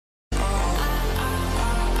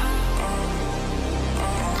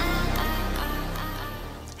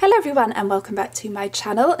Hello everyone and welcome back to my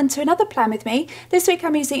channel and to another plan with me. This week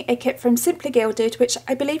I'm using a kit from Simply Gilded, which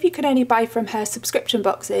I believe you can only buy from her subscription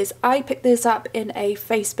boxes. I picked this up in a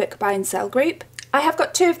Facebook buy and sell group. I have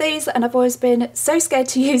got two of these and I've always been so scared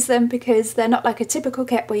to use them because they're not like a typical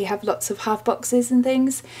kit where you have lots of half boxes and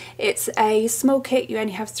things. It's a small kit, you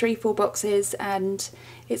only have 3 full boxes, and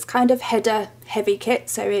it's kind of header heavy kit,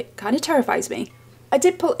 so it kind of terrifies me. I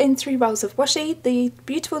did pull in 3 rolls of washi. The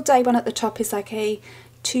Beautiful Day one at the top is like a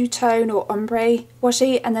two-tone or ombre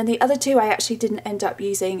washi, and then the other 2 I actually didn't end up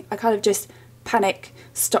using. I kind of just panic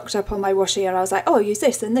stocked up on my washi and I was like, oh, I'll use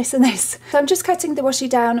this and this and this. So I'm just cutting the washi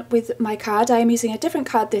down with my card. I am using a different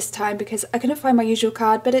card this time because I couldn't find my usual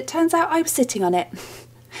card, but it turns out I was sitting on it.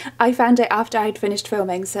 I found it after I'd finished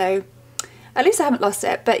filming, so at least I haven't lost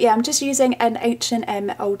it. But yeah, I'm just using an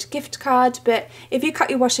H&M old gift card, but if you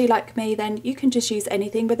cut your washi like me, then you can just use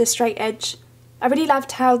anything with a straight edge. I really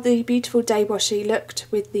loved how the Beautiful Day washi looked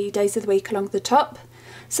with the days of the week along the top.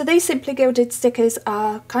 So these Simply Gilded stickers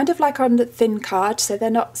are kind of like on the thin card, so they're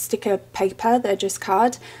not sticker paper, they're just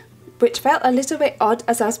card, which felt a little bit odd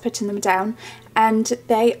as I was putting them down, and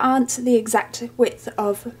they aren't the exact width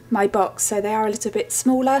of my box, so they are a little bit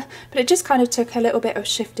smaller, but it just kind of took a little bit of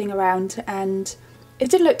shifting around, and it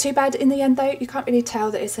didn't look too bad in the end though. You can't really tell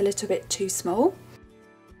that it's a little bit too small.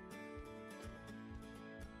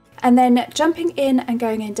 And then jumping in and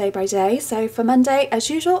going in day by day. So for Monday,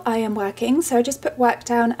 as usual, I am working. So I just put work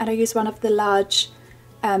down and I used one of the large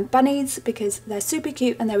bunnies because they're super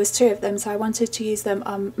cute and there was 2 of them. So I wanted to use them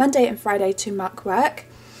on Monday and Friday to mark work.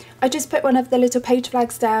 I just put one of the little page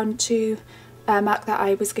flags down to mark that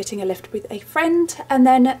I was getting a lift with a friend. And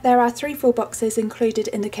then there are 3 full boxes included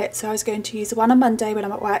in the kit. So I was going to use one on Monday when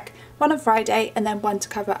I'm at work, one on Friday, and then one to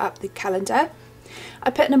cover up the calendar. I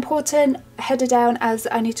put an important header down as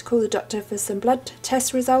I need to call the doctor for some blood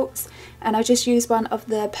test results, and I just used one of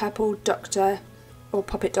the purple doctor or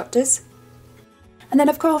Poppet doctors. And then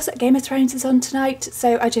of course Game of Thrones is on tonight,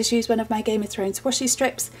 so I just used one of my Game of Thrones washi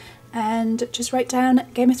strips and just wrote down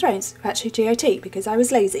Game of Thrones, actually GOT, because I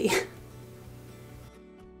was lazy.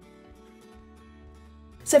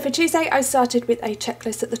 So for Tuesday I started with a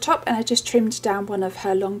checklist at the top and I just trimmed down one of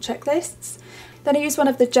her long checklists. Then I used one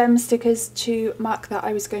of the gem stickers to mark that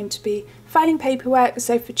I was going to be filing paperwork.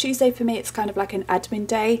 So for Tuesday for me it's kind of like an admin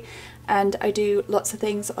day and I do lots of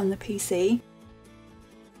things on the PC.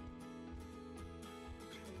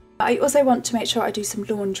 I also want to make sure I do some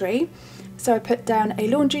laundry. So I put down a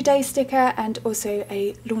laundry day sticker and also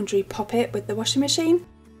a laundry poppet with the washing machine.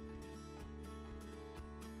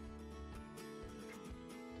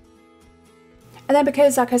 And then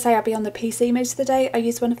because, like I say, I'll be on the PC most of the day, I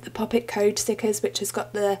use one of the Poppet code stickers, which has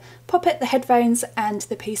got the Poppet, the headphones and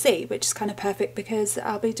the PC, which is kind of perfect because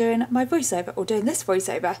I'll be doing my voiceover, or doing this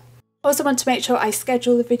voiceover. I also want to make sure I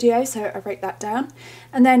schedule the video, so I wrote that down.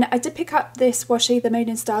 And then I did pick up this washi, the Moon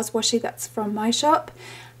and Stars washi that's from my shop,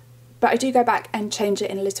 but I do go back and change it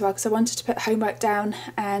in a little while because I wanted to put homework down,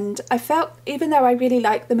 and I felt, even though I really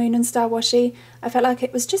like the Moon and Star washi, I felt like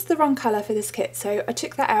it was just the wrong colour for this kit, so I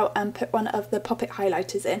took that out and put one of the Poppet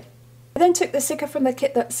highlighters in. I then took the sticker from the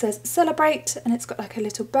kit that says Celebrate, and it's got like a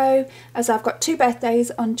little bow, as I've got 2 birthdays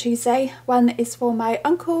on Tuesday. One is for my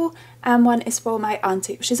uncle and one is for my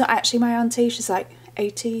auntie. She's not actually my auntie, she's like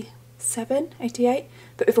 87, 88,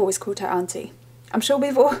 but we've always called her auntie. I'm sure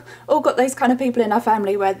we've all got those kind of people in our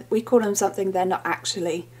family where we call them something they're not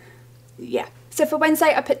actually. Yeah. So for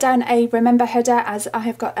Wednesday I put down a remember header as I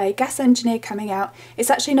have got a gas engineer coming out. It's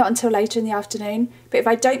actually not until later in the afternoon, but if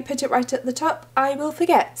I don't put it right at the top I will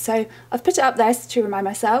forget. So I've put it up there to remind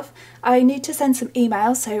myself. I need to send some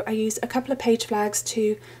emails, so I use a couple of page flags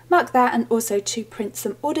to mark that and also to print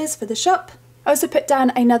some orders for the shop. I also put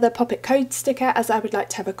down another Poppet code sticker as I would like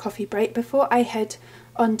to have a coffee break before I head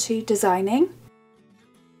on to designing.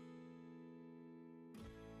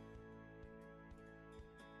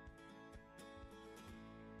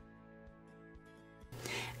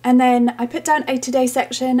 And then I put down a today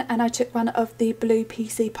section and I took one of the blue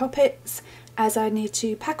PC Poppets as I need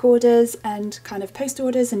to pack orders and kind of post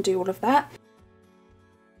orders and do all of that.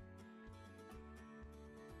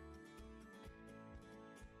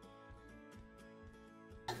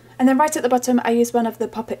 And then right at the bottom I use one of the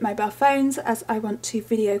Poppet mobile phones as I want to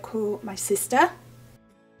video call my sister.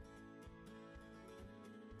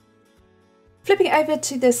 Flipping over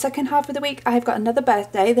to the second half of the week, I have got another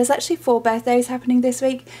birthday. There's actually 4 birthdays happening this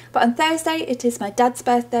week, but on Thursday it is my dad's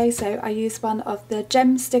birthday, so I use one of the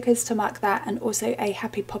gem stickers to mark that and also a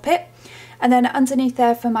happy poppet. And then underneath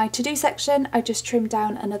there for my to-do section, I just trimmed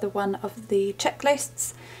down another one of the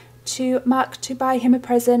checklists to Mark to buy him a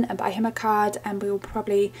present and buy him a card, and we'll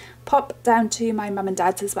probably pop down to my mum and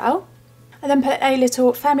dad's as well. I then put a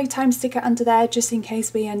little family time sticker under there just in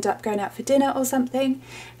case we end up going out for dinner or something.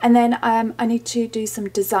 And then I need to do some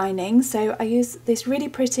designing, so I use this really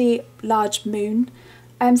pretty large moon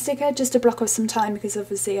sticker just to block off some time because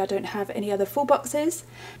obviously I don't have any other full boxes.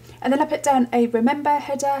 And then I put down a remember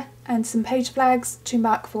header and some page flags to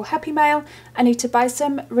mark for Happy Mail. I need to buy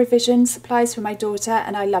some revision supplies for my daughter,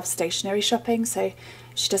 and I love stationery shopping, so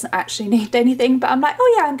she doesn't actually need anything, but I'm like,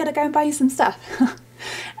 oh yeah, I'm gonna go and buy you some stuff.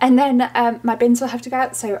 And then my bins will have to go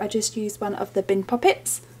out, so I just use one of the bin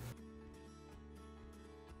poppets.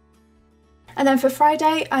 And then for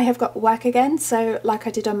Friday I have got work again, so like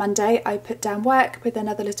I did on Monday, I put down work with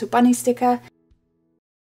another little bunny sticker.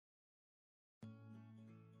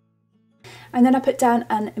 And then I put down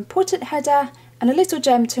an important header and a little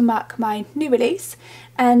gem to mark my new release.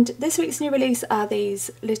 And this week's new release are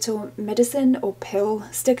these little medicine or pill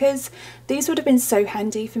stickers. These would have been so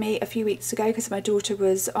handy for me a few weeks ago because my daughter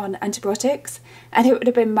was on antibiotics, and it would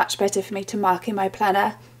have been much better for me to mark in my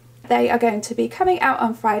planner. They are going to be coming out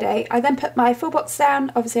on Friday. I then put my full box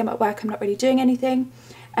down. Obviously I'm at work, I'm not really doing anything.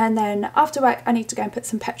 And then after work I need to go and put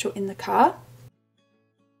some petrol in the car.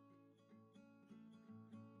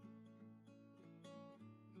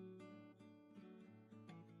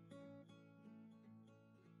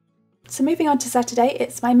 So moving on to Saturday,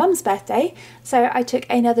 it's my mum's birthday. So I took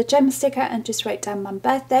another gem sticker and just wrote down mum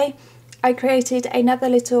birthday. I created another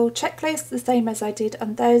little checklist, the same as I did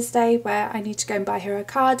on Thursday, where I need to go and buy her a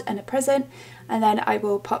card and a present, and then I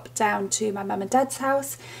will pop down to my mum and dad's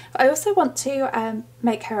house. I also want to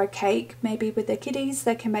make her a cake, maybe with the kiddies.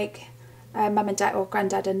 They can make mum and dad or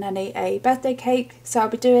granddad and nanny a birthday cake. So I'll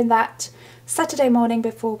be doing that Saturday morning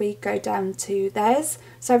before we go down to theirs.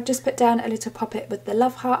 So I've just put down a little poppet with the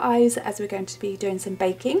love heart eyes as we're going to be doing some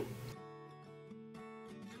baking.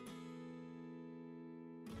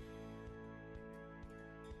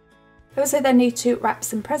 I also then need to wrap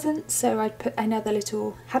some presents, so I put another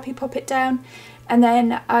little happy poppet down, and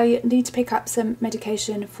then I need to pick up some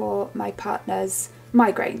medication for my partner's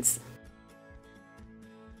migraines.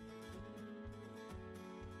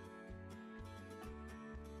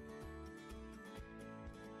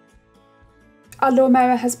 Our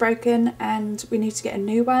lawnmower has broken and we need to get a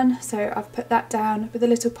new one, so I've put that down with a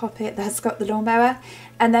little poppet that's got the lawnmower.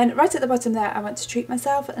 And then right at the bottom there, I want to treat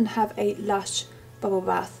myself and have a Lush bubble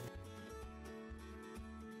bath.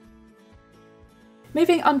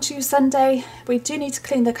 Moving on to Sunday, we do need to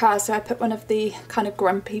clean the car, so I put one of the kind of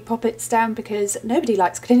grumpy poppets down because nobody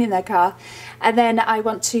likes cleaning their car. And then I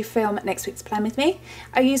want to film next week's plan with me.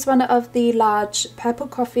 I use one of the large purple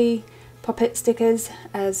coffee poppet stickers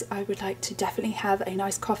as I would like to definitely have a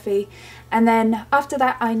nice coffee. And then after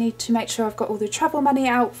that I need to make sure I've got all the travel money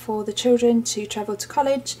out for the children to travel to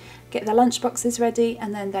college, get their lunch boxes ready,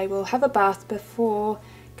 and then they will have a bath before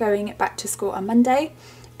going back to school on Monday.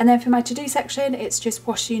 And then for my to-do section, it's just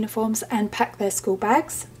wash uniforms and pack their school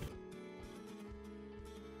bags.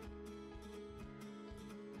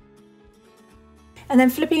 And then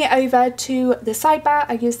flipping it over to the sidebar,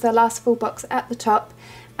 I use the last full box at the top.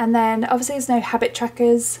 And then obviously there's no habit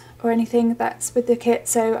trackers or anything that's with the kit,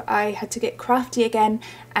 so I had to get crafty again,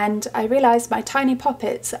 and I realised my tiny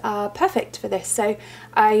poppets are perfect for this. So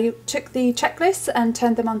I took the checklists and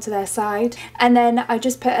turned them onto their side, and then I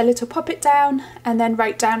just put a little poppet down and then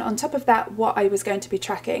wrote down on top of that what I was going to be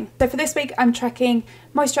tracking. So for this week I'm tracking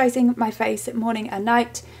moisturising my face morning and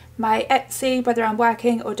night, my Etsy, whether I'm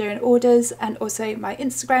working or doing orders, and also my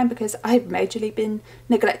Instagram because I've majorly been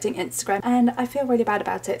neglecting Instagram and I feel really bad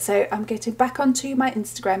about it, so I'm getting back onto my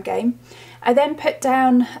Instagram game. I then put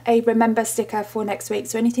down a remember sticker for next week,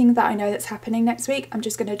 so anything that I know that's happening next week I'm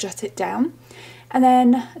just going to jot it down. And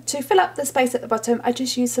then to fill up the space at the bottom I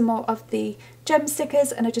just used some more of the gem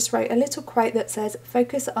stickers and I just wrote a little quote that says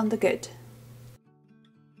focus on the good.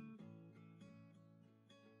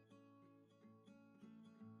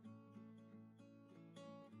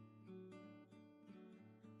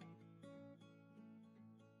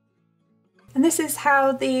 And this is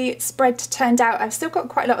how the spread turned out. I've still got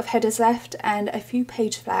quite a lot of headers left and a few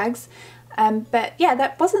page flags. But yeah,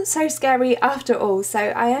 that wasn't so scary after all, so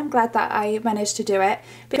I am glad that I managed to do it.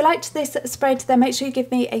 But if you liked this spread, then make sure you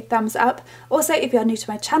give me a thumbs up. Also, if you're new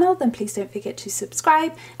to my channel, then please don't forget to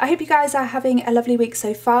subscribe. I hope you guys are having a lovely week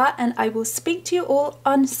so far, and I will speak to you all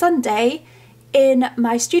on Sunday in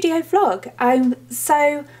my studio vlog. I'm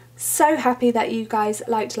so happy that you guys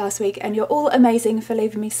liked last week, and you're all amazing for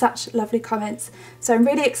leaving me such lovely comments. So I'm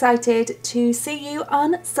really excited to see you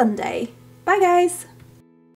on Sunday. Bye guys!